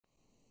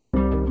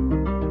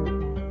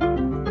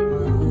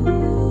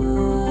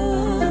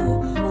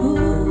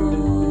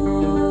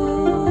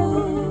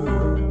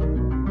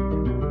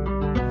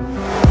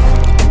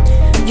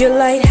Your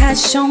light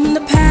has shown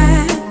the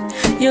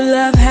path, your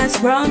love has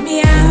brought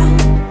me out.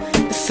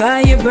 The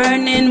fire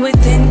burning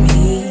within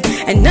me,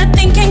 and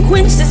nothing can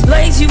quench this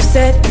blaze. You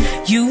said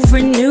you've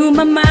renewed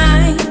my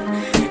mind,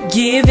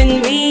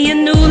 giving me a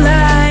new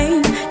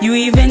life. You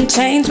even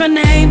changed my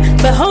name.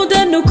 Behold,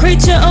 a new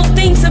creature, all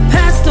things have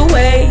passed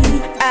away.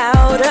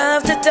 Out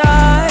of the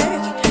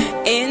dark,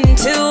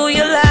 into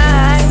your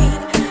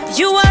light.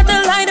 You are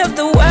the light of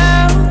the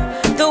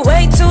world, the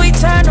way to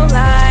eternal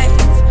life.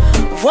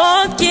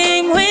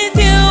 Walking with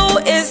you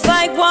is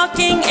like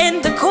walking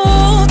in the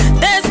cool.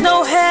 There's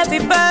no heavy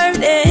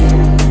burden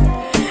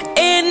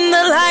in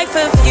the life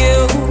of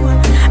you.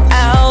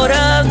 Out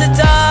of the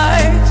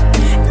dark,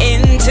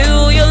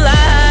 into your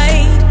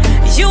light.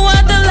 You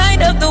are the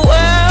light of the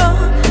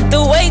world,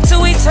 the way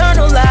to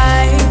eternal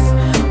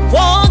life.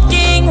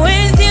 Walking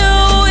with you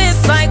is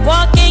like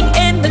walking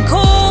in the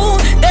cool.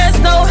 There's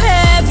no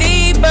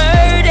heavy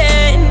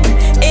burden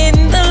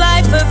in the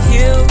life of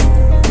you.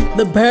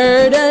 The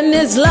burden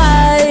is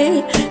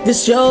light,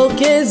 this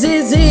yoke is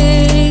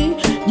easy.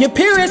 You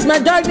pierce my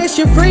darkness,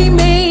 you free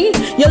me.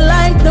 You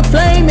light the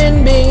flame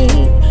in me.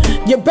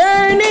 You're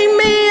burning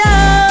me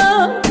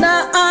up,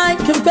 now I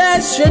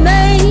confess your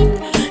name.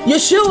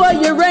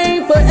 Yeshua, you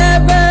reign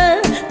forever,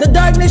 the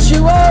darkness you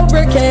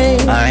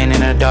overcame. I ain't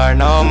in the dark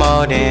no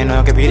more, then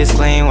no computers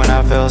clean when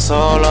I feel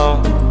so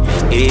low.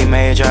 He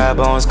made dry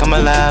bones come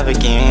alive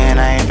again.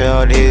 I ain't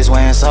felt this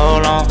way in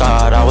so long.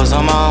 Thought I was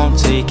on my own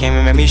till he came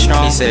and made me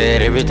strong. He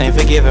said everything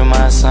forgiven,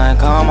 my son,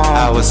 come home.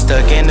 I was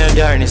stuck in the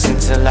darkness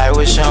until light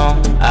was shown.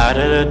 Out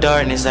of the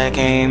darkness I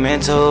came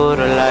into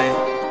the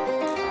light.